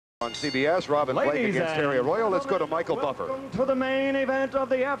On CBS, Robin Blake against Harry Arroyo. Let's go to Michael Buffer. Welcome to the main event of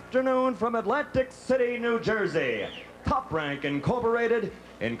the afternoon from Atlantic City, New Jersey. Top Rank Incorporated,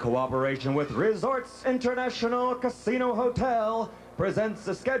 in cooperation with Resorts International Casino Hotel, presents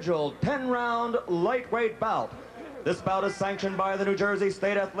the scheduled 10-round lightweight bout. This bout is sanctioned by the New Jersey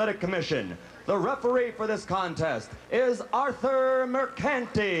State Athletic Commission. The referee for this contest is Arthur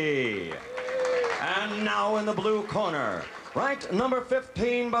Mercanti. And now in the blue corner, ranked number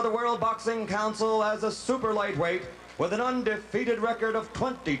 15 by the World Boxing Council as a super lightweight with an undefeated record of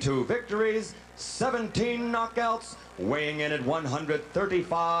 22 victories, 17 knockouts, weighing in at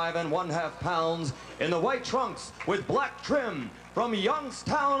 135.5 pounds, in the white trunks with black trim from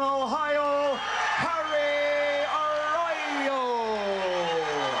Youngstown, Ohio, Harry Arroyo.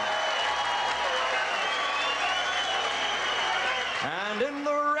 And in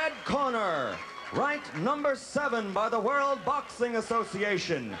the red corner, ranked number 7 by the World Boxing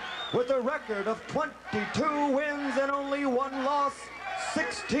Association, with a record of 22 wins and only 1 loss,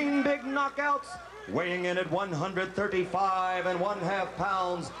 16 big knockouts, weighing in at 135.5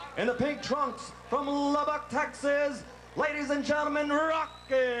 pounds, in the pink trunks from Lubbock, Texas, ladies and gentlemen,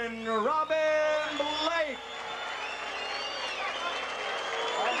 rockin' Robin Blake.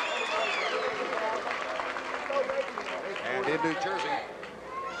 And in New Jersey.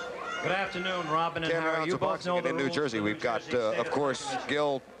 Good afternoon, Robin and Harry. You both know in New Jersey. We've got, of course,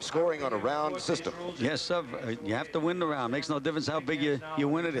 Gil scoring on a round system. Yes, sir. You have to win the round. Makes no difference how big you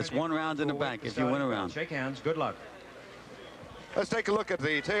win it. It's 1 round in the bank if you win a round. Shake hands. Good luck. Let's take a look at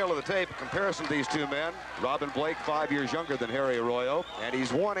the tail of the tape. Comparison of these two men. Robin Blake, 5 years younger than Harry Arroyo, and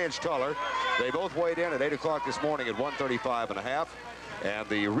he's 1 inch taller. They both weighed in at 8 o'clock this morning at 135.5. And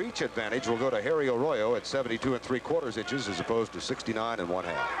the reach advantage will go to Harry Arroyo at 72 3/4 inches as opposed to 69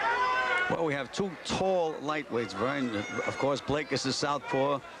 1/2. Well, we have 2 tall lightweights, Vern. Of course, Blake is the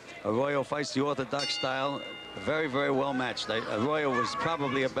southpaw. Arroyo fights the orthodox style. Very, very well matched. Arroyo was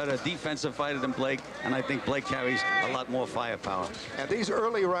probably a better defensive fighter than Blake, and I think Blake carries a lot more firepower. And these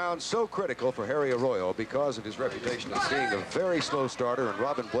early rounds so critical for Harry Arroyo because of his reputation as being a very slow starter, and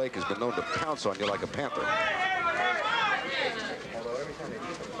Robin Blake has been known to pounce on you like a panther.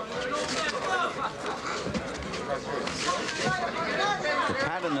 The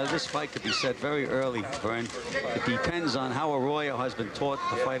pattern of this fight could be set very early, Vern. It depends on how Arroyo has been taught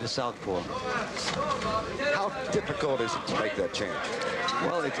to fight a southpaw. How difficult is it to make that change?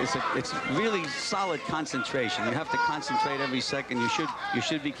 Well, it's really solid concentration. You have to concentrate every second. You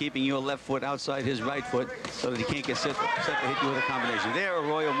should be keeping your left foot outside his right foot so that he can't get set to hit you with a combination. There,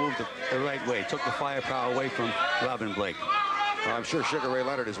 Arroyo moved the right way, took the firepower away from Robin Blake. I'm sure Sugar Ray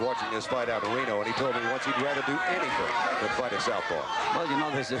Leonard is watching this fight out in Reno, and he told me once he'd rather do anything than fight a southpaw. Well, you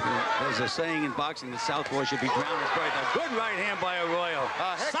know, there's a saying in boxing that southpaw should be drowned as bird. A good right hand by Arroyo.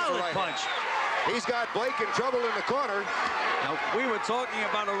 Solid punch. He's got Blake in trouble in the corner. Now, we were talking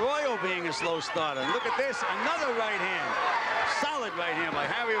about Arroyo being a slow starter. Look at this, another right hand. Solid right hand by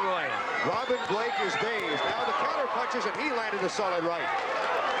Harry Arroyo. Robin Blake is dazed. Now the counter punches, and he landed a solid right.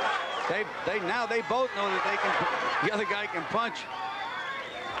 Now they both know that the other guy can punch.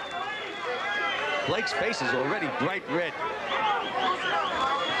 Blake's face is already bright red.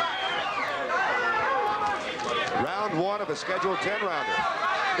 Round 1 of a scheduled 10-rounder.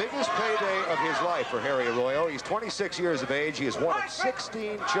 Biggest payday of his life for Harry Arroyo. He's 26 years of age. He is one of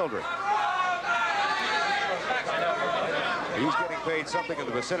 16 children. He's getting paid something in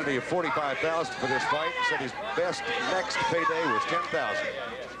the vicinity of $45,000 for this fight. He said his best next payday was $10,000.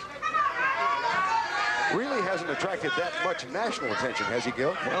 Really hasn't attracted that much national attention, has he,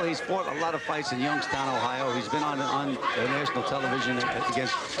 Gil? Well, he's fought a lot of fights in Youngstown, Ohio. He's been on national television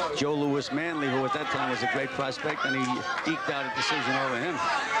against Joe Louis Manley, who at that time was a great prospect, and he eked out a decision over him.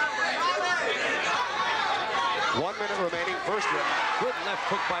 1 minute remaining, first round. Good left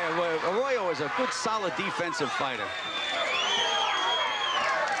hook by Arroyo. Arroyo is a good, solid defensive fighter.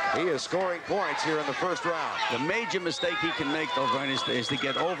 He is scoring points here in the first round. The major mistake he can make, though, Vern, is to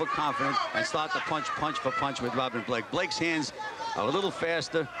get overconfident and start to punch for punch with Robin Blake. Blake's hands are a little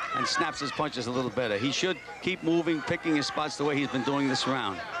faster and snaps his punches a little better. He should keep moving, picking his spots the way he's been doing this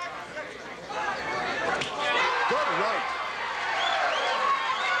round. Good right.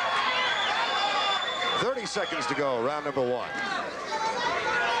 30 seconds to go, round number 1.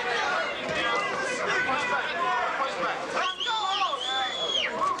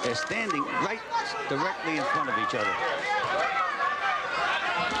 They're standing right directly in front of each other.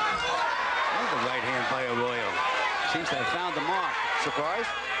 Another right hand by Arroyo. Seems to have found the mark. Surprise?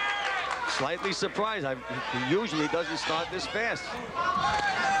 Slightly surprised. He usually doesn't start this fast.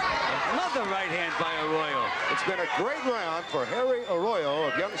 Another right hand by Arroyo. It's been a great round for Harry Arroyo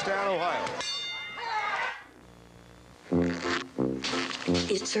of Youngstown, Ohio.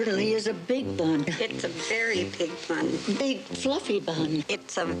 It certainly is a big bun. It's a very big bun. Big, fluffy bun.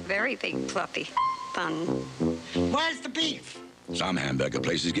 It's a very big, fluffy bun. Where's the beef? Some hamburger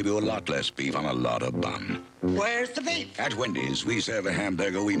places give you a lot less beef on a lot of bun. Where's the beef? At Wendy's, we serve a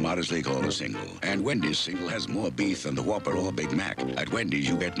hamburger we modestly call a single. And Wendy's single has more beef than the Whopper or Big Mac. At Wendy's,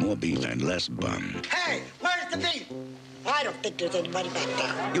 you get more beef and less bun. Hey, where's the beef? I don't think there's anybody back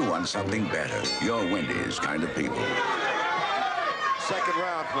there. You want something better. You're Wendy's kind of people. Second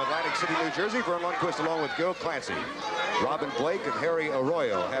round from Atlantic City, New Jersey. Vern Lundquist along with Gil Clancy. Robin Blake and Harry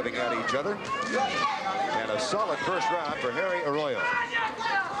Arroyo having at each other. And a solid first round for Harry Arroyo.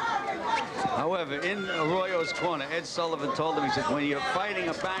 However, in Arroyo's corner, Ed Sullivan told him, he said, when you're fighting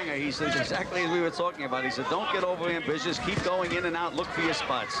a banger, he says, exactly as we were talking about, he said, don't get over ambitious, keep going in and out, look for your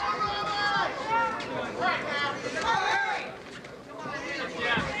spots.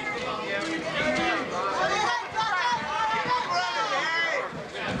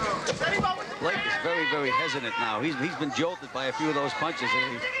 Blake is very, very hesitant now. He's been jolted by a few of those punches.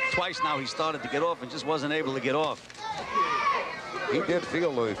 And twice now he started to get off and just wasn't able to get off. He did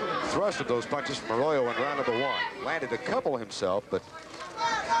feel the thrust of those punches from Arroyo in round number one. Landed a couple himself, but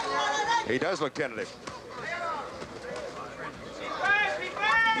he does look tentative.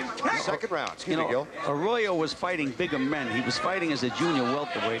 Second round, excuse me, Gil. Arroyo was fighting bigger men. He was fighting as a junior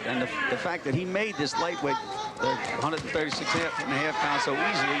welterweight, and the fact that he made this lightweight 136.5 pounds so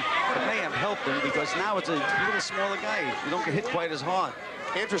easily, it may have helped him because now it's a little smaller guy. You don't get hit quite as hard.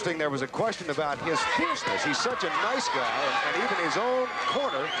 Interesting, there was a question about his fierceness. He's such a nice guy, and even his own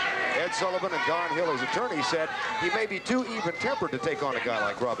corner, Ed Sullivan and Don Hill, his attorney, said he may be too even-tempered to take on a guy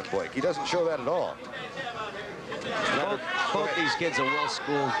like Robin Blake. He doesn't show that at all. Both these kids are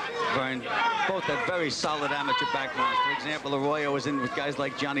well-schooled, Vern. Both have very solid amateur backgrounds. For example, Arroyo was in with guys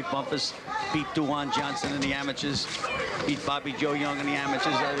like Johnny Bumpus, beat Duane Johnson in the amateurs, beat Bobby Joe Young in the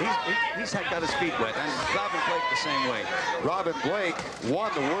amateurs. He's got his feet wet, and Robin Blake the same way. Robin Blake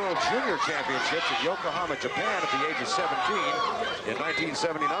won the World Junior Championships in Yokohama, Japan at the age of 17 in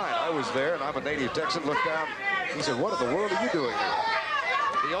 1979. I was there, and I'm a native Texan. Looked down. He said, what in the world are you doing here?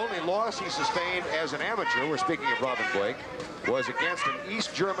 The only loss he sustained as an amateur, we're speaking of Robin Blake, was against an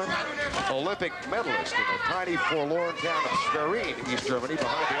East German Olympic medalist in a tiny forlorn town of Schwerin, East Germany,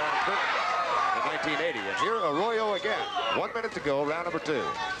 behind the Iron Curtain in 1980. And here Arroyo again. 1 minute to go, round number two.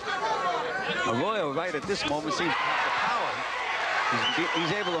 Arroyo, right at this moment, seems to have the power.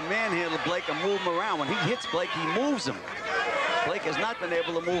 He's able to manhandle Blake and move him around. When he hits Blake, he moves him. Blake has not been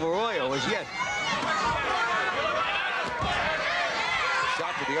able to move Arroyo as yet.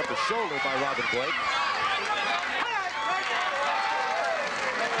 Shot to the upper shoulder by Robin Blake.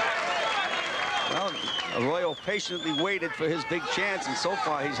 Well, Arroyo patiently waited for his big chance, and so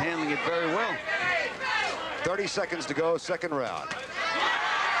far he's handling it very well. 30 seconds to go, second round.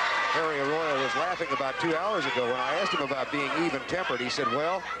 Harry Arroyo was laughing about 2 hours ago when I asked him about being even-tempered. He said,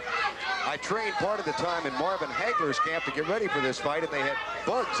 well, I trained part of the time in Marvin Hagler's camp to get ready for this fight, and they had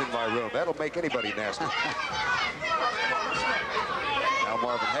bugs in my room. That'll make anybody nasty. Now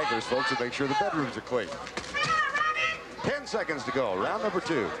Marvin Hagler's folks will make sure the bedrooms are clean. 10 seconds to go, round number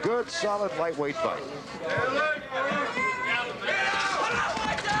two. Good, solid, lightweight fight.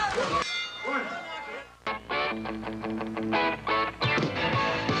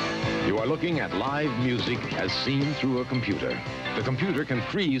 You are looking at live music as seen through a computer. The computer can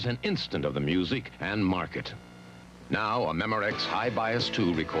freeze an instant of the music and mark it. Now, a Memorex High Bias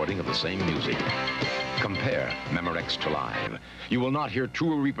 2 recording of the same music. Compare Memorex to live. You will not hear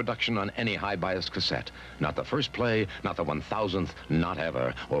truer reproduction on any high bias cassette. Not the first play, not the 1000th, not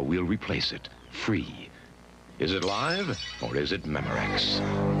ever, or we'll replace it. Free. Is it live, or is it Memorex?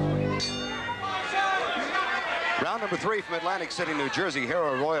 Round number three from Atlantic City, New Jersey.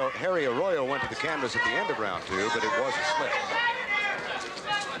 Harry Arroyo went to the canvas at the end of round two, but it was a slip.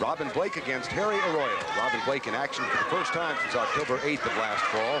 Robin Blake against Harry Arroyo. Robin Blake in action for the first time since October 8th of last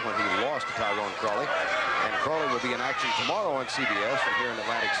fall when he lost to Tyrone Crawley. And Crawley will be in action tomorrow on CBS from here in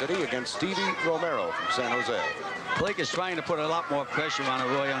Atlantic City against Stevie Romero from San Jose. Blake is trying to put a lot more pressure on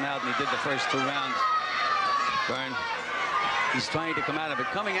Arroyo now than he did the first 2 rounds. Vern, he's trying to come at him, but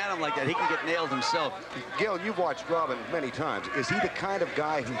coming at him like that, he can get nailed himself. Gil, you've watched Robin many times. Is he the kind of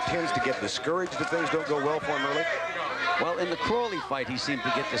guy who tends to get discouraged if things don't go well for him early? Well, in the Crawley fight, he seemed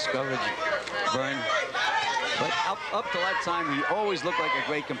to get discouraged, Vern. But up to that time, he always looked like a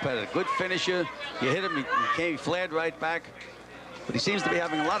great competitor. Good finisher. You hit him, he flared right back. but he seems to be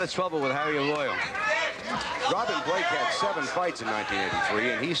having a lot of trouble with Harry Arroyo. Robin Blake had 7 fights in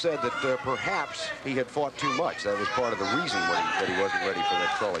 1983, and he said that perhaps he had fought too much. That was part of the reason that he wasn't ready for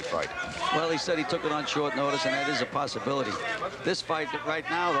that Crawley fight. Well, he said he took it on short notice, and that is a possibility. This fight right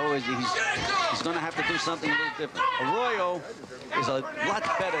now, though, is he's going to have to do something a little different. Arroyo is a lot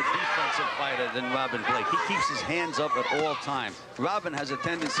better defensive fighter than Robin Blake. He keeps his hands up at all times. Robin has a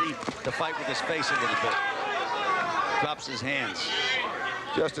tendency to fight with his face a little bit. Drops his hands.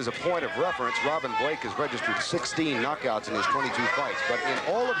 Just as a point of reference, Robin Blake has registered 16 knockouts in his 22 fights. But in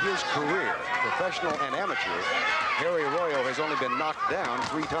all of his career, professional and amateur, Harry Arroyo has only been knocked down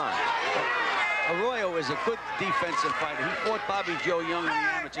 3 times. Arroyo is a good defensive fighter. He fought Bobby Joe Young in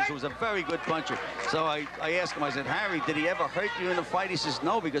the amateurs, who was a very good puncher. So I asked him, I said, Harry, did he ever hurt you in the fight? He says,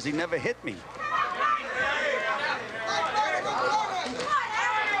 no, because he never hit me.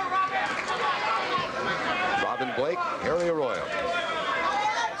 Robin Blake, Harry Arroyo.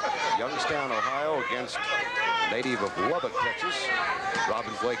 Youngstown, Ohio, against a native of Lubbock, Texas.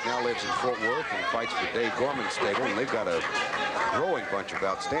 Robin Blake now lives in Fort Worth and fights for Dave Gorman's stable, and they've got a growing bunch of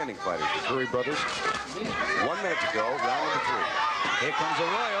outstanding fighters. The Curry brothers. 1 minute to go, round number 3. Here comes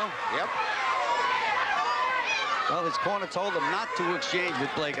Arroyo. Yep. Well, his corner told him not to exchange with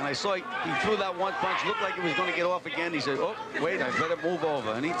Blake, and I saw he threw that one punch, looked like he was going to get off again. He said, oh, wait, I better move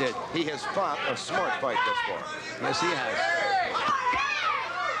over, and he did. He has fought a smart fight thus far. Yes, he has.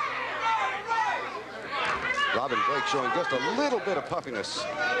 Robin Blake showing just a little bit of puffiness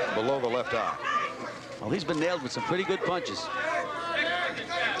below the left eye. Well, he's been nailed with some pretty good punches.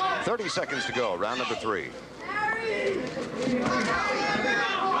 30 seconds to go, round number 3.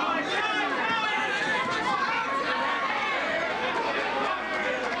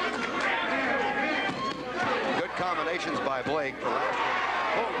 Good combinations by Blake.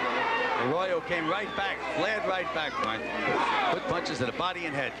 Arroyo came right back, flared right back, Brian. Good punches to the body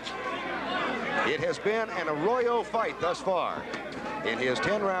and head. It has been an Arroyo fight thus far in his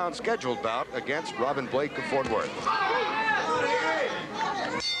 10-round scheduled bout against Robin Blake of Fort Worth.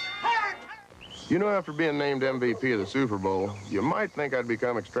 You know, after being named MVP of the Super Bowl, you might think I'd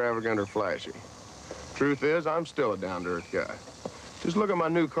become extravagant or flashy. Truth is, I'm still a down-to-earth guy. Just look at my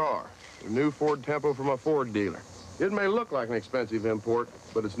new car, the new Ford Tempo from a Ford dealer. It may look like an expensive import,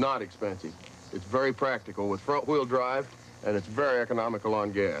 but it's not expensive. It's very practical with front-wheel drive, and it's very economical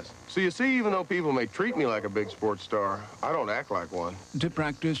on gas. So you see, even though people may treat me like a big sports star, I don't act like one. To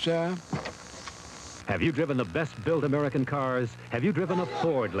practice, sir? Have you driven the best-built American cars? Have you driven a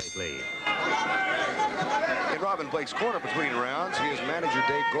Ford lately? In Robin Blake's corner between rounds, his manager,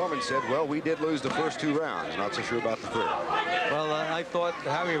 Dave Gorman, said, well, we did lose the first 2 rounds. Not so sure about the 3rd. Well, I thought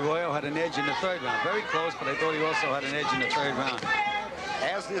Harry Arroyo had an edge in the 3rd round. Very close, but I thought he also had an edge in the 3rd round.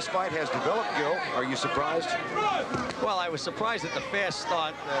 As this fight has developed, Gil, are you surprised? Well, I was surprised at the fast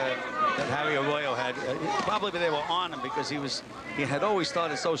start that Harry Arroyo had. Probably they were on him because he had always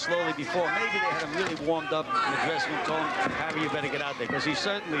started so slowly before. Maybe they had him really warmed up in the dressing room, told him, Harry, you better get out there, because he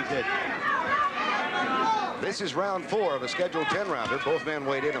certainly did. This is round 4 of a scheduled 10-rounder. Both men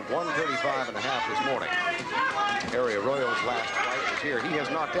weighed in at 135.5 this morning. Harry Arroyo's last fight was here. He has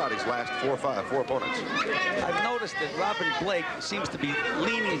knocked out his last 4 opponents. I've noticed that Robin Blake seems to be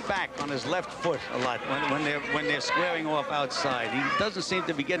leaning back on his left foot a lot when they're squaring off outside. He doesn't seem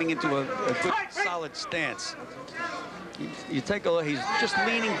to be getting into a good, solid stance. You take a look, he's just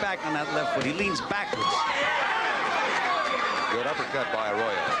leaning back on that left foot. He leans backwards. Good uppercut by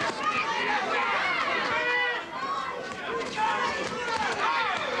Arroyo.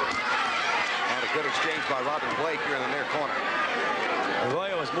 Good exchange by Robin Blake here in the near corner.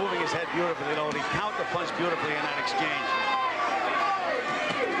 Arroyo is moving his head beautifully. You know, he counter-punched beautifully in that exchange.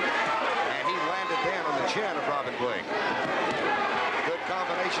 And he landed then on the chin of Robin Blake. Good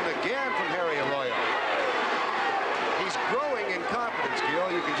combination again from Harry Arroyo. He's growing in confidence,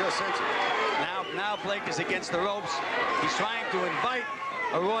 Gil. You can just sense it. Now Blake is against the ropes. He's trying to invite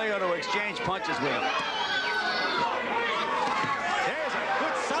Arroyo to exchange punches with him.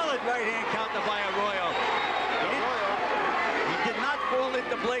 Right hand counter by Arroyo. He did not fall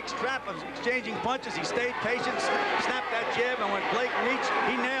into Blake's trap of exchanging punches. He stayed patient, snapped that jab, and when Blake reached,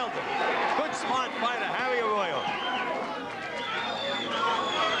 he nailed him. Good, smart fighter, Harry Arroyo.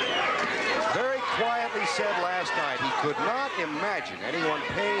 Very quietly said last night he could not imagine anyone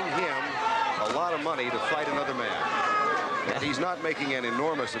paying him a lot of money to fight another man. And he's not making an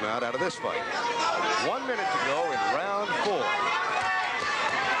enormous amount out of this fight. 1 minute to go in round 4.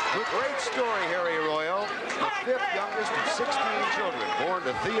 Great story, Harry Arroyo, the 5th youngest of 16 children, born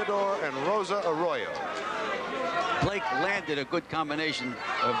to Theodore and Rosa Arroyo. Blake landed a good combination,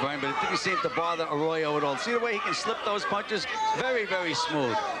 Brian, but it didn't seem to bother Arroyo at all. See the way he can slip those punches? Very, very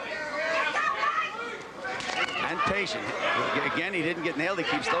smooth. And patient. Again, he didn't get nailed. He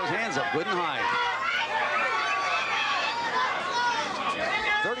keeps those hands up good and high.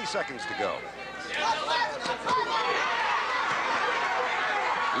 30 seconds to go.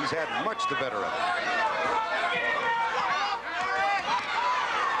 He's had much the better of it.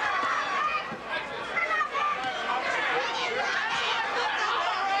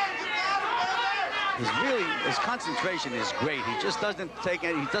 His concentration is great. He just doesn't take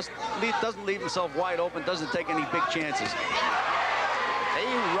any, he doesn't leave himself wide open, doesn't take any big chances. He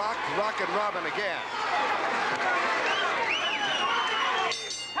rocked Rockin' Robin again.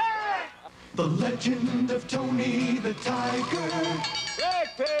 The legend of Tony the Tiger.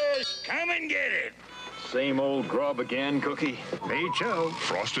 Breakfast! Come and get it. Same old grub again, Cookie. Me too.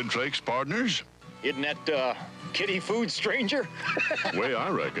 Frosted Flakes, partners? Isn't that, kitty food, stranger? Way I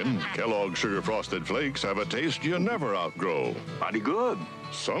reckon, Kellogg's Sugar Frosted Flakes have a taste you never outgrow. Mighty good.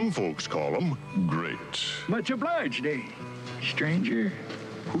 Some folks call them great. Much obliged, eh, stranger?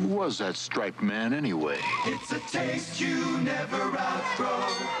 Who was that striped man anyway? It's a taste you never outgrow.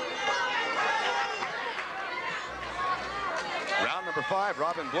 Round number 5,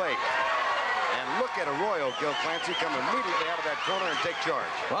 Robin Blake. And look at Arroyo, Gil Clancy, come immediately out of that corner and take charge.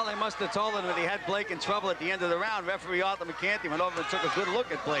 Well, they must have told him that he had Blake in trouble at the end of the round. Referee Arthur McCanty went over and took a good look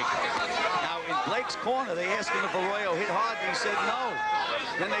at Blake. Now, in Blake's corner, they asked him if Arroyo hit hard, and he said no.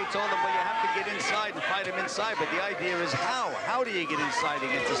 Then they told him, well, you have to get inside and fight him inside. But the idea is how? How do you get inside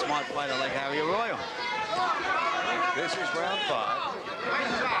against a smart fighter like Harry Arroyo? This is round 5.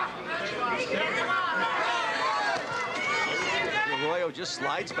 Arroyo just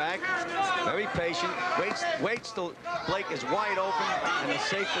slides back, very patient, waits till Blake is wide open and is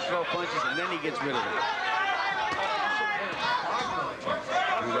safe to throw punches, and then he gets rid of it.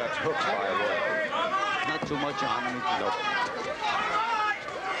 That's hooked by Arroyo. Not too much on him. Nope.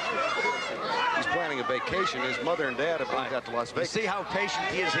 He's planning a vacation. His mother and dad have moved out to Las Vegas. You see how patient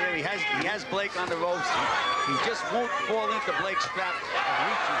he is here? He has Blake on the ropes. He just won't fall into Blake's trap of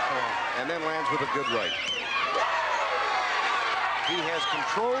reaching for him. And then lands with a good right. He has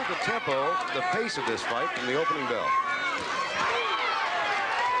controlled the tempo, the pace of this fight from the opening bell.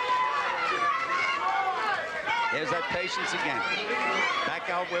 There's that patience again. Back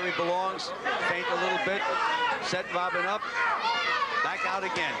out where he belongs, feint a little bit, set Robin up, back out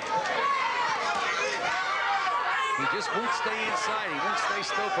again. He just won't stay inside. He won't stay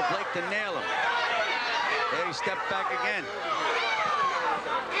still for Blake to nail him. There he stepped back again.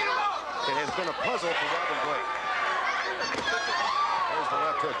 It has been a puzzle for Robin Blake. There's the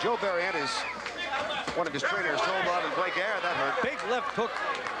left hook. Joe Barrientos, one of his trainers, told Robin Blake, that hurt. Big left hook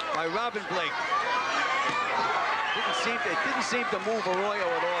by Robin Blake. It didn't seem to move Arroyo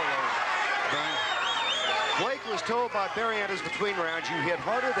at all, though. Blake was told by Barrientos between rounds, you hit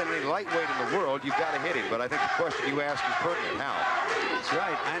harder than any lightweight in the world, you've got to hit him. But I think the question you asked is pertinent. How? That's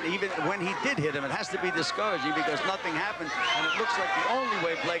right. And even when he did hit him, it has to be discouraging because nothing happened. And it looks like the only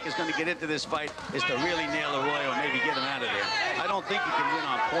way Blake is going to get into this fight is to really nail Arroyo and maybe get him out of there. I don't think he can win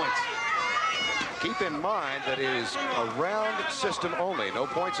on points. Keep in mind that it is a round system only. No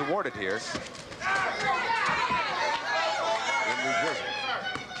points awarded here. In New Jersey.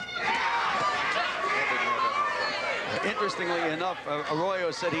 Interestingly enough, Arroyo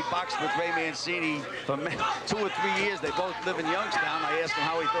said he boxed with Ray Mancini for 2 or 3 years. They both live in Youngstown. I asked him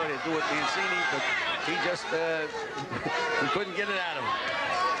how he thought he'd do with Mancini, but he just he couldn't get it out of him.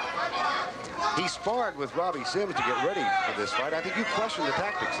 He sparred with Robbie Sims to get ready for this fight. I think you questioned the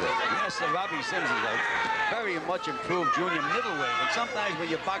tactics there. Yes, Robbie Sims is a very much improved junior middleweight. And sometimes when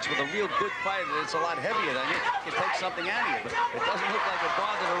you box with a real good fighter that's a lot heavier than you, you take something out of you. But it doesn't look like it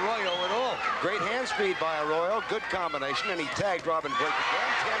bothered Arroyo at all. Great hand speed by Arroyo. Good combination. And he tagged Robin Blake again.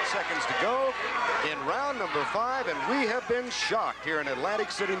 10 seconds to go in round number 5. And we have been shocked here in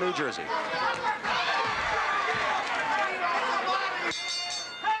Atlantic City, New Jersey.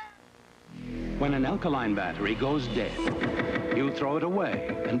 When an alkaline battery goes dead, you throw it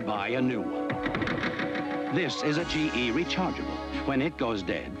away and buy a new one. This is a GE rechargeable. When it goes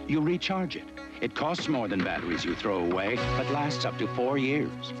dead, you recharge it. It costs more than batteries you throw away, but lasts up to 4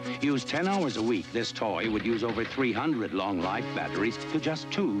 years. Used 10 hours a week, this toy would use over 300 long-life batteries to just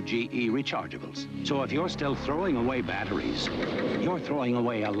 2 GE rechargeables. So if you're still throwing away batteries, you're throwing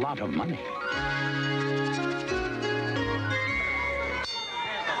away a lot of money.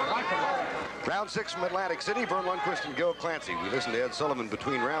 Round 6 from Atlantic City, Vern Lundquist and Gil Clancy. We listened to Ed Sullivan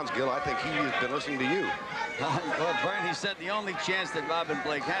between rounds. Gil, I think he has been listening to you. Well, Vern, he said the only chance that Robin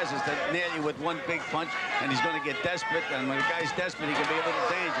Blake has is to nail you with one big punch, and he's going to get desperate, and when a guy's desperate, he can be a little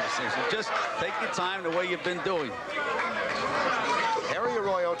dangerous. So just take your time the way you've been doing. Harry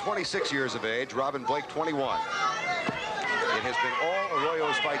Arroyo, 26 years of age. Robin Blake, 21. It has been all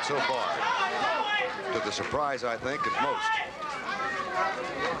Arroyo's fight so far. To the surprise, I think, of most.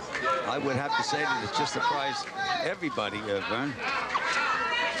 I would have to say that it's just surprised everybody, Vern.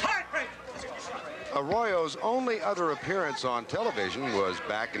 Arroyo's only other appearance on television was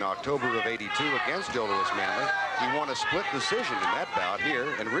back in October of '82 against Joe Louis Manley. He won a split decision in that bout here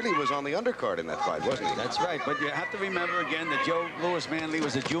and really was on the undercard in that fight, wasn't he? That's right, but you have to remember again that Joe Louis Manley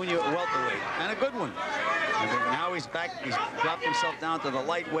was a junior welterweight, and a good one. And now he's back, he's dropped himself down to the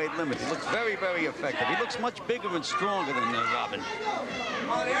lightweight limit. He looks very, very effective. He looks much bigger and stronger than Robin.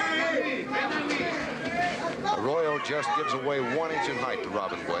 Arroyo just gives away 1 inch in height to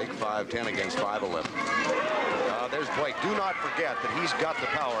Robin Blake, 5'10" against 5'11". There's Blake. Do not forget that he's got the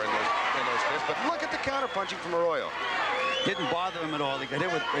power in those fists, but look at the counter-punching from Arroyo. Didn't bother him at all. He got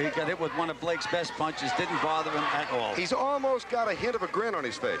hit with one of Blake's best punches. Didn't bother him at all. He's almost got a hint of a grin on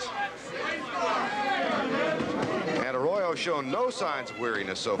his face. And Arroyo shown no signs of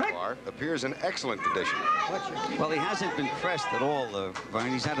weariness so far. Appears in excellent condition. Well, he hasn't been pressed at all,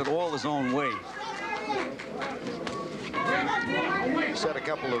 Brian. He's had it all his own way. He said a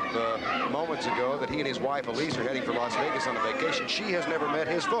couple of moments ago that he and his wife Elise are heading for Las Vegas on a vacation. She has never met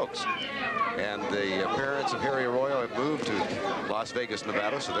his folks. And the parents of Harry Arroyo have moved to Las Vegas,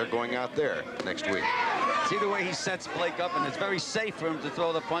 Nevada, so they're going out there next week. See the way he sets Blake up, and it's very safe for him to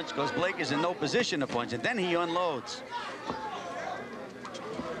throw the punch because Blake is in no position to punch, and then he unloads.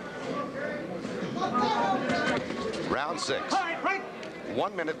 Round 6.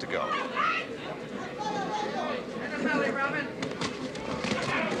 1 minute to go.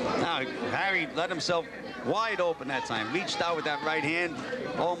 Now, Harry let himself wide open that time. Reached out with that right hand,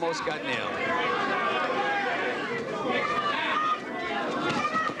 almost got nailed.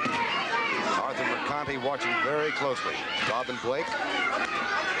 Arthur Mercanti watching very closely. Robin Blake.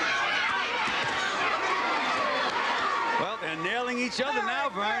 Well, they're nailing each other now,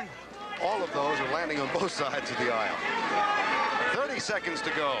 Vern. All of those are landing on both sides of the aisle. 30 seconds to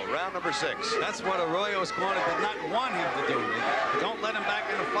go, round number 6. That's what Arroyo's corner did not want him to do. Don't let him back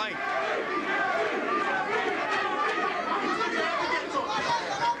in the fight.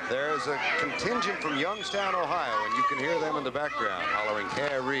 There's a contingent from Youngstown, Ohio, and you can hear them in the background hollering,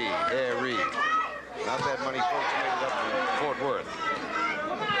 Harry, Harry. Not that many folks made it up from Fort Worth.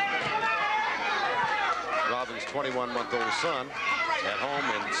 Robin's 21-month-old son at home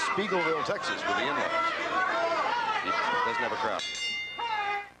in Spiegelville, Texas, with the in-laws. He doesn't have a crowd.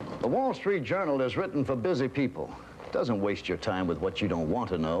 The Wall Street Journal is written for busy people. It doesn't waste your time with what you don't want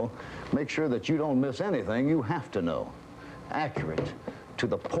to know. Make sure that you don't miss anything you have to know. Accurate, to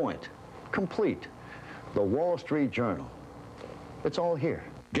the point, complete. The Wall Street Journal. It's all here.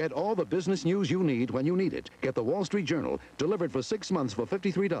 Get all the business news you need when you need it. Get the Wall Street Journal, delivered for 6 months for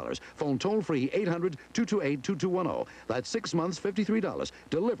 $53. Phone toll-free 800-228-2210. That's 6 months, $53.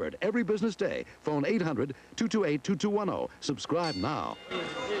 Delivered every business day. Phone 800-228-2210. Subscribe now.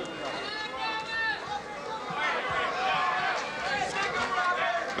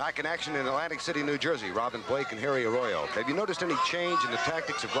 Back in action in Atlantic City, New Jersey, Robin Blake and Harry Arroyo. Have you noticed any change in the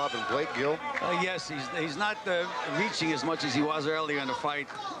tactics of Robin Blake, Gil? Yes, he's not reaching as much as he was earlier in the fight.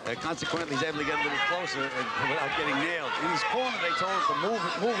 Consequently, he's able to get a little closer without getting nailed. In his corner, they told him to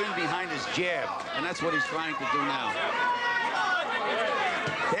move in behind his jab, and that's what he's trying to do now.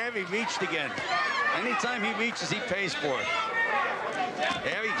 There he reached again. Anytime he reaches, he pays for it.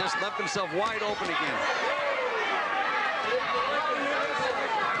 Harry just left himself wide open again.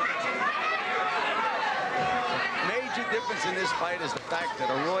 Major difference in this fight is the fact that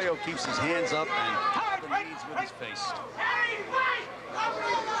Arroyo keeps his hands up and leads with his face.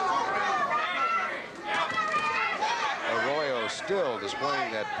 Arroyo still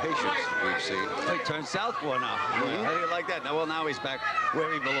displaying that patience we've seen. He turned southpaw now. How do you like that? Well, now he's back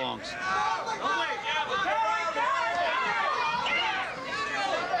where he belongs.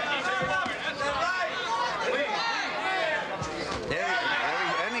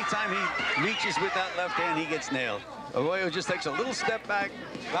 Anytime he reaches with that left hand, he gets nailed. Arroyo just takes a little step back.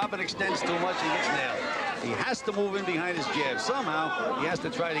 Robin extends too much and gets nailed. He has to move in behind his jab. Somehow, he has to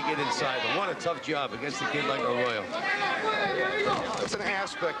try to get inside. But what a tough job against a kid like Arroyo. It's an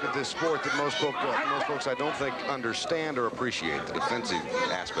aspect of this sport that most folks I don't think understand or appreciate, the defensive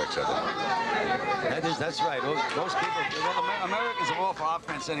aspects of it. That's right. Most people, Americans are all for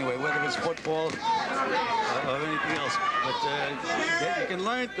offense anyway, whether it's football or anything else. But you can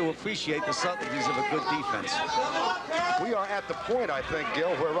learn to appreciate the subtleties of a good defense. We are at the point, I think,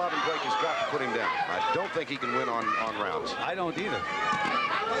 Gil, where Robin Blake has got to put him down. I don't think he can win on rounds. I don't either.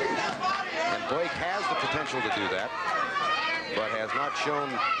 And Blake has the potential to do that, but has not shown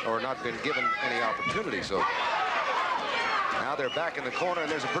or not been given any opportunity. So now they're back in the corner,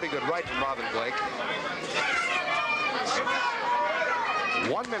 and there's a pretty good right from Robin Blake.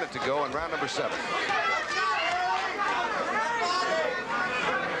 1 minute to go in round number 7.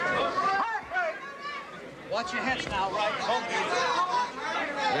 Watch your heads now, right?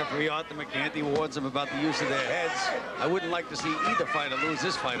 Referee Arthur McCanty warns them about the use of their heads. I wouldn't like to see either fighter lose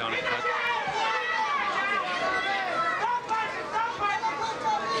this fight on a cut.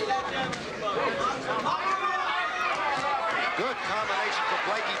 Good combination for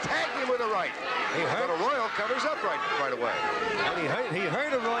Blake. He tagged him with a right. But Arroyo covers up right away. And he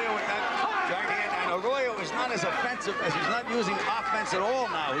hurt Arroyo with that right hand, and Arroyo is not as offensive as he's not using offense at all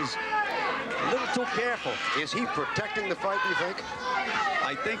now. He's a little too careful. Is he protecting the fight, do you think?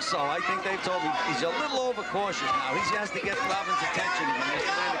 I think so. I think they've told me he's a little overcautious now. He has to get Robin's attention. He has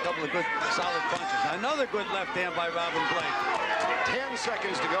to land a couple of good, solid punches. Another good left hand by Robin Blake. 10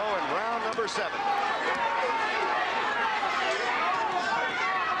 seconds to go in round number 7.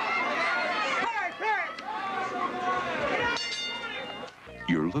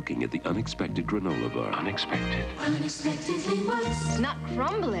 You're looking at the unexpected granola bar. Unexpected. Unexpectedly what's not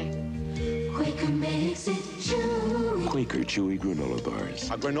crumbling. Quaker makes it chewy. Quaker Chewy granola bars.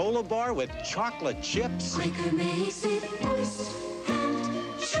 A granola bar with chocolate chips. Quaker makes it moist and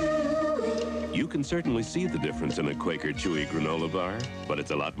chewy. You can certainly see the difference in a Quaker Chewy granola bar, but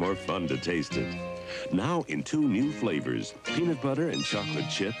it's a lot more fun to taste it. Now in 2 new flavors, peanut butter and chocolate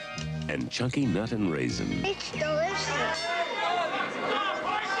chip, and chunky nut and raisin. It's delicious.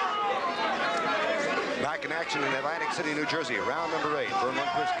 Back in action in Atlantic City, New Jersey, round number 8. Vern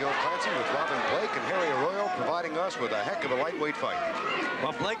Lundquist, Gil Clancy with Robin Blake and Harry Arroyo providing us with a heck of a lightweight fight.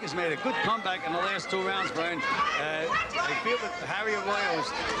 Well, Blake has made a good comeback in the last 2 rounds, Vern. I feel that Harry Arroyo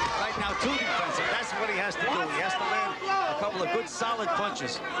is right now too defensive. That's what he has to do. He has to land a couple of good, solid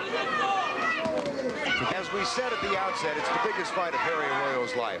punches. As we said at the outset, it's the biggest fight of Harry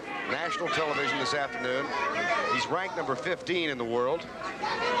Arroyo's life. National television this afternoon. He's ranked number 15 in the world.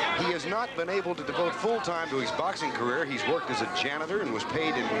 He has not been able to devote full time to his boxing career. He's worked as a janitor and was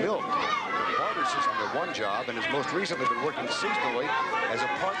paid in milk. The barter system at one job, and has most recently been working seasonally as a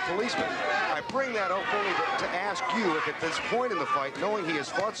park policeman. I bring that up only to ask you if at this point in the fight, knowing he has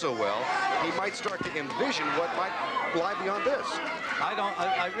fought so well, he might start to envision what might lie beyond this.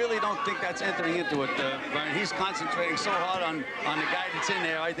 I really don't think that's entering into it, Vern. He's concentrating so hard on the guy that's in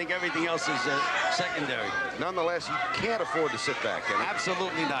there. I think everything else is secondary. Nonetheless, he can't afford to sit back, can he?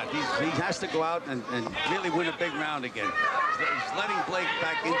 Absolutely not. He has to go out and really win a big round again. He's letting Blake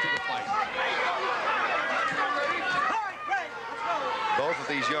back into the fight. Both of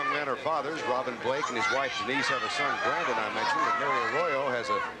these young men are fathers. Robin Blake and his wife Denise have a son, Brandon, I mentioned, and Harry Arroyo has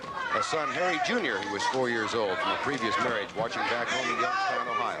a son, Harry Jr., who was 4 years old from a previous marriage, watching back home in Youngstown,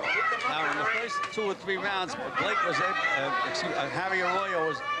 Ohio. Now, in the first 2 or 3 rounds, Blake was Harry Arroyo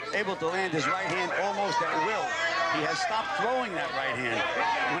was able to land his right hand almost at will. He has stopped throwing that right hand.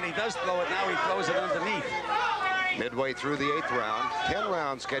 When he does throw it now, he throws it underneath. Midway through the 8th round, 10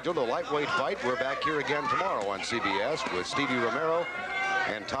 rounds scheduled, a lightweight fight. We're back here again tomorrow on CBS with Stevie Romero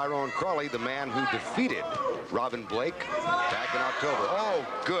and Tyrone Crawley, the man who defeated Robin Blake back in October. Oh,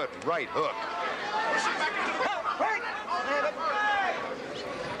 good right hook.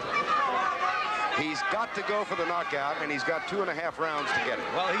 He's got to go for the knockout, and he's got 2.5 rounds to get it.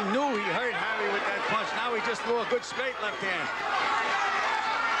 Well, he knew he hurt Harry with that punch. Now he just threw a good straight left hand.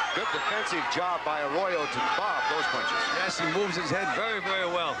 Good defensive job by Arroyo to bob those punches. Yes, he moves his head very, very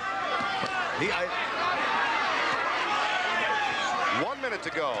well. 1 minute to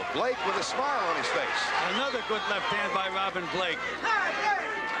go. Blake with a smile on his face. Another good left hand by Robin Blake.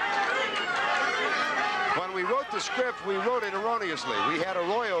 When we wrote the script, we wrote it erroneously. We had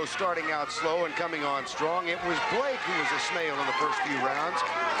Arroyo starting out slow and coming on strong. It was Blake who was a snail in the first few rounds,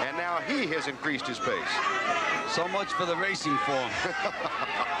 and now he has increased his pace. So much for the racing form.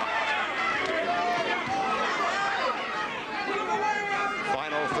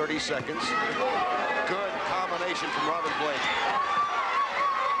 Final 30 seconds. Good combination from Robin Blake.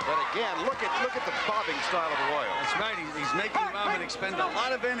 But again, look at the bobbing style of Arroyo. That's right. He's making Robin expend a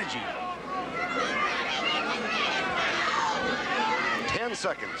lot of energy. 10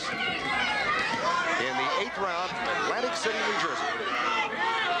 seconds in the 8th round from Atlantic City, New Jersey.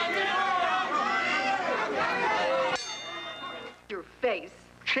 Your face.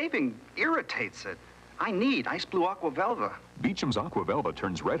 Shaving irritates it. I need Ice Blue Aqua Velva. Beecham's Aqua Velva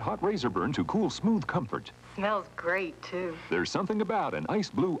turns red-hot razor burn to cool, smooth comfort. Smells great, too. There's something about an Ice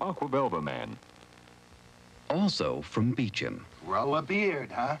Blue Aqua Velva, man. Also from Beecham. Grow a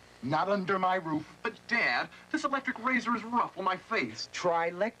beard, huh? Not under my roof. But, Dad, this electric razor is rough on my face. Try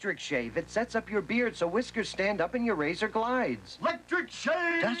Electric Shave. It sets up your beard so whiskers stand up and your razor glides. Electric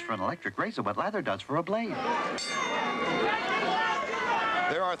Shave! Does for an electric razor what lather does for a blade.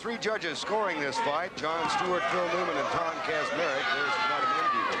 There are 3 judges scoring this fight: John Stewart, Phil Newman, and Tom Kazmarek. There's not an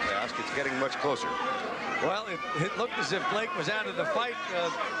enviable task. It's getting much closer. Well, it looked as if Blake was out of the fight,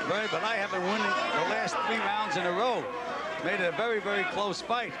 Barry, but I have been winning the last 3 rounds in a row. Made it a very, very close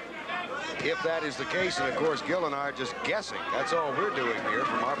fight. If that is the case, and of course Gil and I are just guessing. That's all we're doing here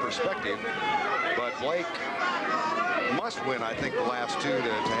from our perspective. But Blake must win, I think, the last 2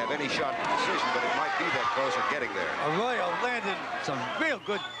 to have any shot at the decision, but it might be that close or getting there. Arroyo landed some real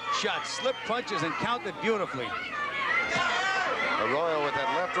good shots, slipped punches, and counted beautifully. Arroyo with that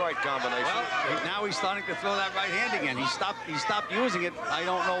left-right combination. Well, now he's starting to throw that right hand again. He stopped using it. I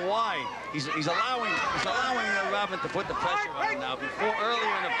don't know why. He's allowing Robin to put the pressure on him now. Before,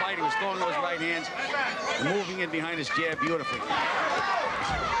 earlier in the fight, he was throwing those right hands, moving in behind his jab beautifully.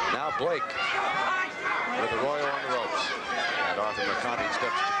 Now Blake with Arroyo on the ropes, and Arthur Mercante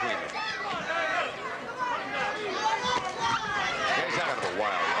steps between them. There's kind of a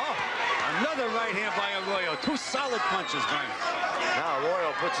wild. Another right hand by Arroyo. 2 solid punches, Bernie. Now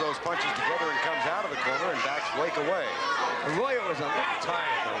Arroyo puts those punches together and comes out of the corner and backs Blake away. Arroyo was a little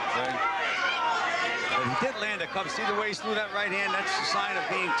tired, though, Bernie. But he did land a couple. See the way he threw that right hand? That's a sign of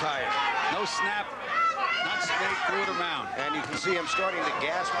being tired. No snap, not straight, threw it around. And you can see him starting to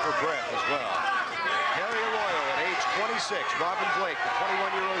gasp for breath as well. Harry Arroyo at age 26, Robin Blake, the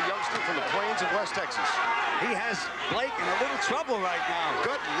 21-year-old youngster from the plains of West Texas. He has Blake in a little trouble right now.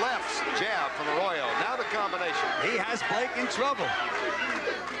 Good left jab from Arroyo. Now the combination. He has Blake in trouble.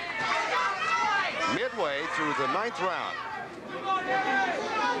 Midway through the 9th round.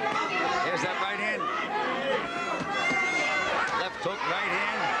 Here's that right hand. Left hook, right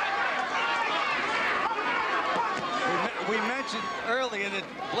hand. We mentioned earlier that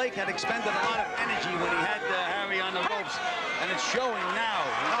Blake had expended a lot of energy when he had Harry on the ropes, and it's showing now.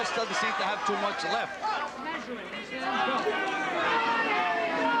 He just doesn't seem to have too much left.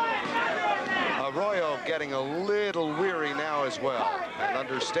 Arroyo getting a little weary now as well, and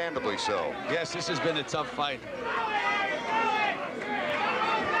understandably so. Yes, this has been a tough fight.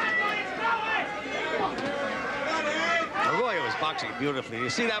 Arroyo is boxing beautifully. You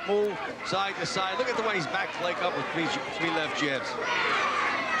see that move side to side? Look at the way he's backed Blake up with three left jabs.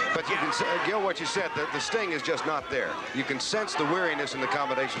 But you can, Gil, what you said, the sting is just not there. You can sense the weariness in the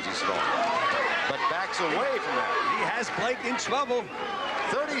combinations he's throwing. But backs away from that. He has Blake in trouble.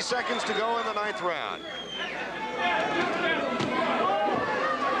 30 seconds to go in the 9th round.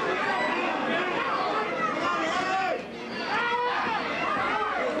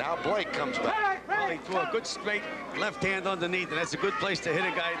 Now Blake comes back. Well, he threw a good straight left hand underneath, and that's a good place to hit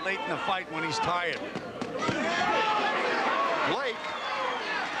a guy late in the fight when he's tired. Blake.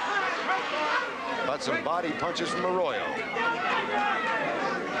 But some body punches from Arroyo.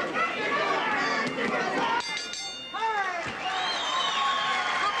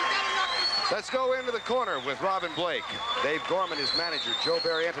 Let's go into the corner with Robin Blake. Dave Gorman, his manager. Joe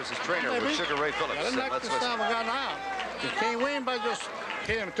Barrientos, his trainer, with Sugar Ray Phillips. Let's listen. You can't win by just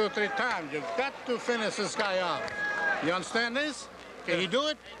hitting him 2 or 3 times. You've got to finish this guy off. You understand this? Can you do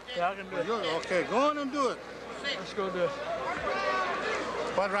it? Yeah, I can do it. Okay, go on and do it. Let's go do it.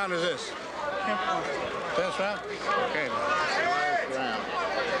 What round is this? 10th round? Okay.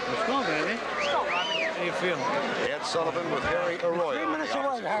 Let's go, baby. How you feeling? Ed Sullivan with Harry Arroyo. 3 minutes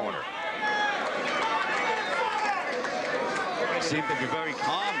away, Harry. Seemed to be very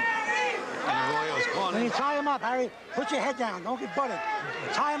calm in Arroyo's corner. When you tie him up, Harry, put your head down. Don't get butted.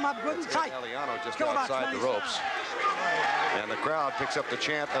 Tie him up good and tight. Eliano just outside the ropes. And the crowd picks up the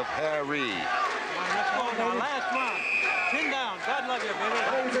chant of Harry. Let's go now. Last round. Pin down. God love you,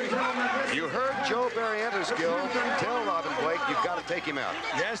 baby. You heard Joe Barrientos, Gil, tell Robin Blake, you've got to take him out.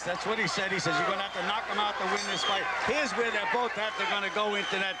 Yes, that's what he said. He says, you're going to have to knock him out to win this fight. Here's where they're both have to going to go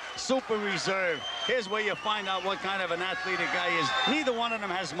into that super reserve. Here's where you find out what kind of an athlete a guy is. Neither one of them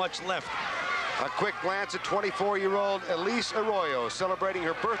has much left. A quick glance at 24-year-old Elise Arroyo celebrating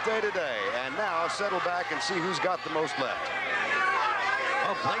her birthday today. And now settle back and see who's got the most left.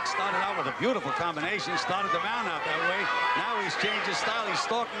 Well, Blake started out with a beautiful combination, started the round out that way. Now he's changed his style. He's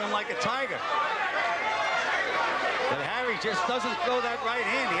stalking him like a tiger. But Harry just doesn't throw that right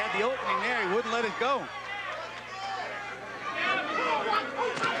hand. He had the opening there. He wouldn't let it go.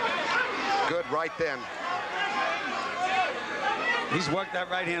 Good right then. He's worked that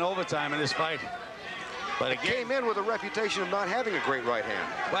right hand overtime in this fight. But again, came in with a reputation of not having a great right hand.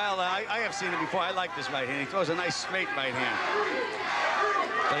 Well, I have seen it before. I like this right hand. He throws a nice straight right hand.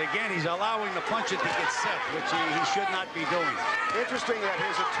 But again, he's allowing the puncher to get set, which he should not be doing. Interesting that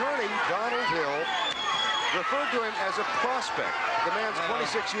his attorney, Donald Hill, referred to him as a prospect. The man's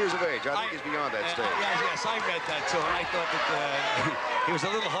 26 years of age. I think he's beyond that stage. Yes, I read that too, and I thought that he was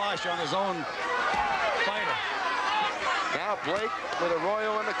a little harsh on his own fighter. Now Blake with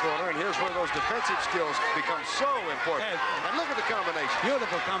Arroyo in the corner, and here's where those defensive skills become so important. And look at the combination.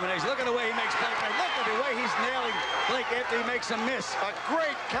 Beautiful combination. Look at the way he makes Blake. Look at the way he's nailing Blake after he makes a miss. A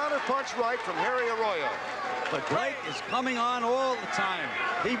great counterpunch right from Harry Arroyo. But Blake is coming on all the time.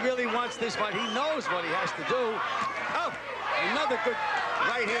 He really wants this fight. He knows what he has to do. Oh, another good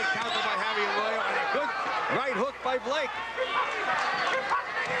right hand counter by Harry Arroyo, and a good right hook by Blake.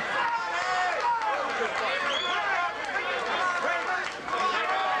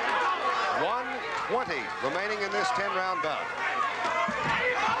 1:20 remaining in this 10-round bout.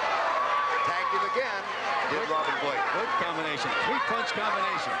 Tagged him again, did Robin Blake. Good combination, three-punch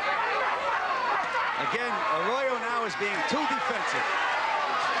combination. Again, Arroyo now is being too defensive.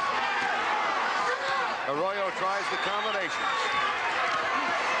 Arroyo tries the combinations.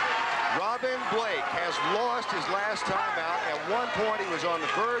 Robin Blake has lost his last time out. At one point, he was on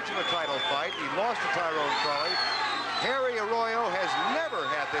the verge of a title fight. He lost to Tyrone Crawley. Harry Arroyo has never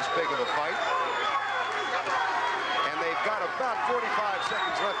had this big of a fight. And they've got about 45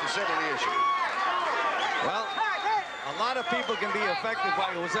 seconds left to settle the issue. Well, a lot of people can be affected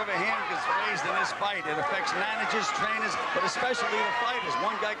by whoever hand gets raised in this fight. It affects managers, trainers, but especially the fighters.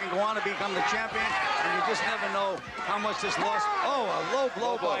 One guy can go on to become the champion, and you just never know how much this loss. Oh, a low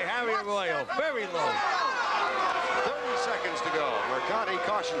blow by Harry Arroyo. Very low. 30 seconds to go. Mercante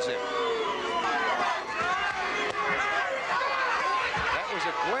cautions him. That was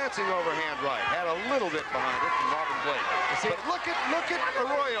a glancing overhand right. Had a little bit behind it from Robin Blake. But look at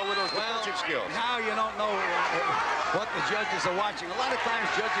Arroyo with those defensive skills. Now you don't know what the judges are watching. A lot of times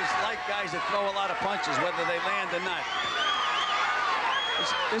judges like guys that throw a lot of punches, whether they land or not.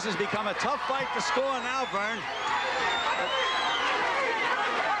 This has become a tough fight to score now, Vern.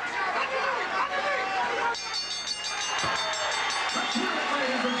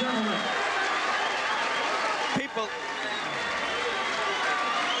 People...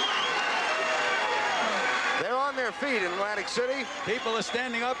 They're on their feet in Atlantic City. People are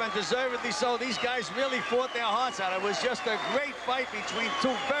standing up, and deservedly so. These guys really fought their hearts out. It was just a great fight between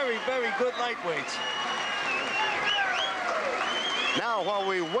two very, very good lightweights. Now, while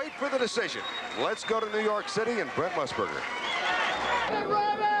we wait for the decision, let's go to New York City and Brent Musburger.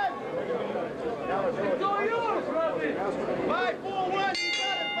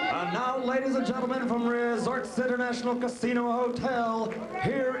 And now, ladies and gentlemen, from Resorts International Casino Hotel,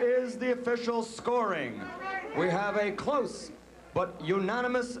 here is the official scoring. We have a close but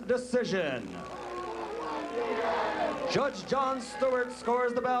unanimous decision. Judge John Stewart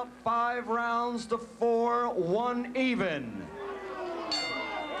scores the bout 5 rounds to 4, 1 even.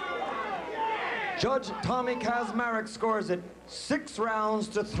 Judge Tommy Kazmarek scores it 6 rounds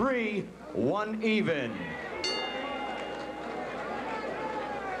to 3, 1 even.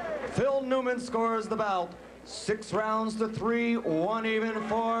 Phil Newman scores the bout 6 rounds to 3, 1 even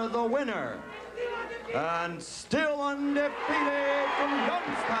for the winner. And still undefeated from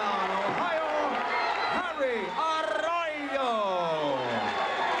Youngstown, Ohio, Harry Arroyo.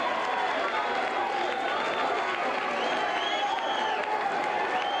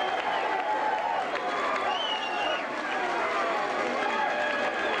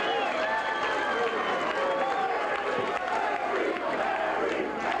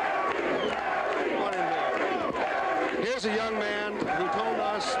 Here's a young man who told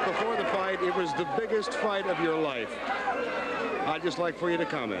us before the fight it was the biggest fight of your life. I'd just like for you to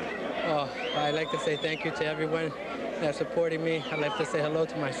comment. Oh, I'd like to say thank you to everyone that's supporting me. I'd like to say hello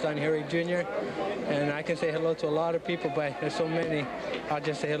to my son, Harry Jr. And I can say hello to a lot of people, but there's so many. I'll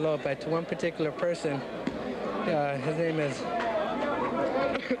just say hello. But to one particular person, his name is,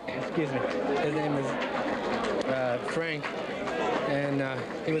 excuse me, his name is Frank. And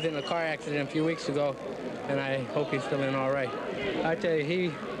he was in a car accident a few weeks ago, and I hope he's feeling all right. I tell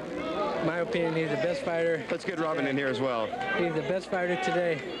you, my opinion, he's the best fighter. Let's get Robin in here as well. He's the best fighter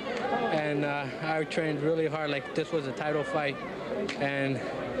today, and I trained really hard like this was a title fight, and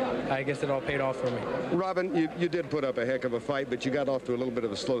I guess it all paid off for me. Robin, you did put up a heck of a fight, but you got off to a little bit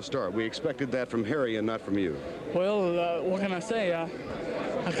of a slow start. We expected that from Harry and not from you. Well, what can I say?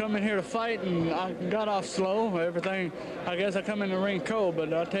 I come in here to fight, and I got off slow. Everything, I guess I come in the ring cold,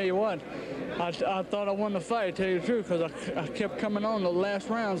 but I'll tell you what, I thought I won the fight, to tell you the truth, because I kept coming on the last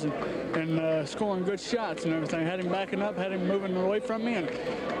rounds and scoring good shots and everything. Had him backing up, had him moving away from me, and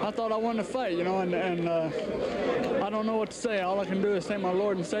I thought I won the fight, you know, and I don't know what to say. All I can do is thank my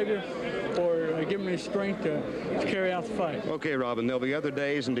Lord and Savior for giving me strength to carry out the fight. Okay, Robin, there'll be other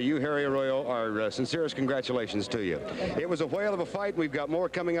days, and to you, Harry Arroyo, our sincerest congratulations to you. It was a whale of a fight. We've got more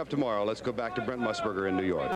coming up tomorrow. Let's go back to Brent Musburger in New York.